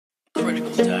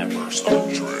Critically diverse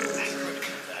on track.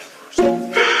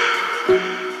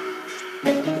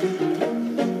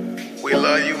 We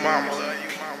love you, mama.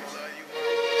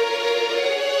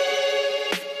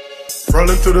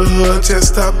 Rolling through the hood, just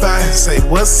stop by and say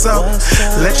what's up.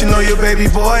 Let you know your baby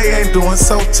boy ain't doing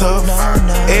so tough.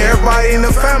 Everybody in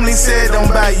the family said don't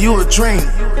buy you a drink,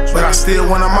 but I still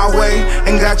went on my way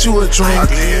and got you a drink.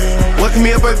 Waking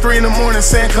me up at 3 in the morning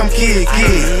saying come kid.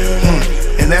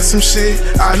 And that's some shit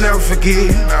I'll never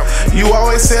forget. You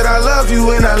always said I love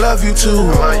you and I love you too.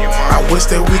 I wish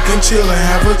that we can chill and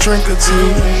have a drink or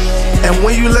two. And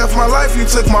when you left my life, you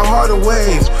took my heart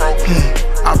away.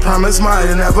 I promise mine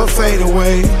to never fade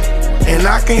away. And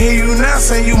I can hear you now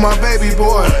saying you my baby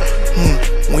boy.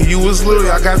 When you was little,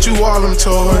 I got you all them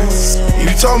toys. You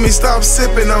told me stop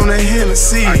sipping on that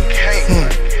Hennessy.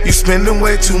 You spending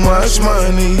way too much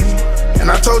money. And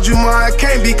I told you, Ma, I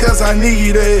can't because I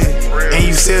need it. And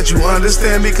you said you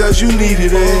understand because you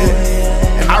needed it.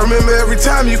 And I remember every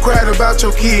time you cried about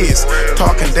your kids,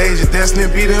 talking Deja, Destiny,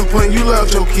 beat and putting you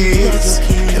loved your kids.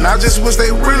 And I just wish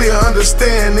they really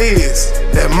understand this,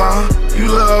 that Ma, you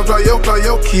loved all your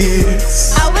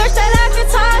kids. I wish that I could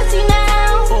talk to you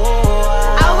now.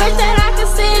 I wish that I could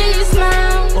see you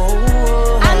smile.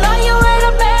 I know you're in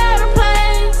a better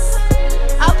place,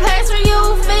 a place where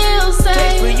you feel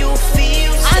safe.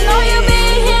 I know you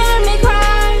been hearing me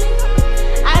cry.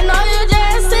 I know you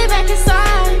just sit back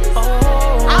inside.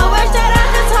 I wish that I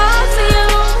could talk to you.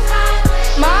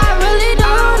 Ma, I really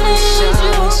don't need you.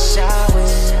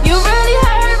 You really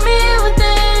hurt me with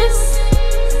this,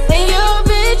 and you'll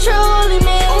be truly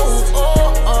missed.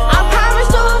 I promise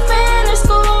to finish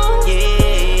school,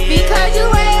 because you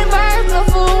ain't birth no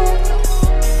fool.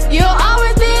 You'll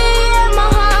always be in my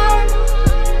heart,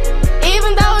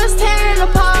 even though it's tearing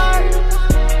apart.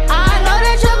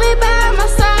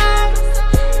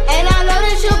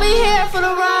 For the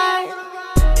ride,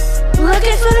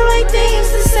 looking for the right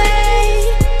things to say.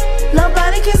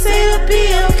 Nobody can say it'll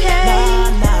be okay.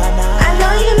 I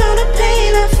know you know the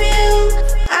pain I feel.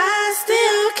 I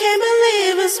still can't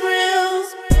believe it's real.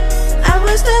 I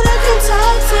wish that I could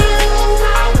talk to you.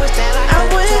 I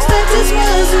wish that this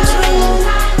wasn't true.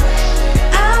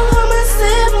 I'll hold my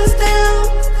siblings down.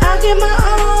 I'll give my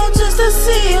all just to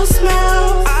see you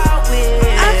smile.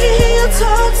 I can hear you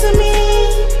talk to me,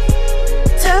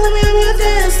 telling me I'm your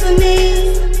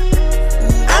destiny.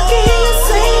 I can hear you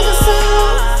sing a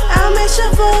song. I'll miss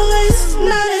your voice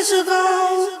now that you're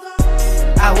gone.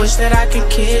 I wish that I could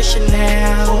kiss you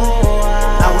now.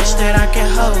 I wish that I could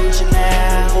hold you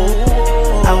now.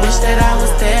 I wish that I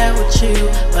was there with you,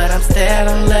 but I'm still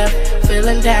I'm left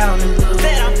feeling down and blue.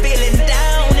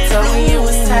 Told me you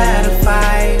was tired of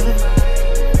fighting.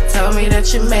 Told me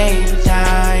that you made me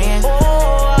dying.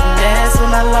 And that's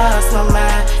when I lost my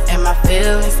mind and my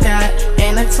feelings got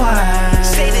intertwined.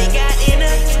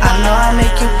 I know I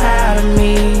make you proud of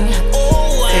me.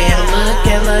 Saying look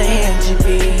at little Angie B.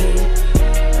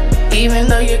 Even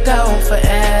though you're gone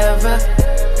forever,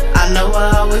 I know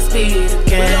we'll always be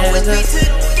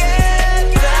together.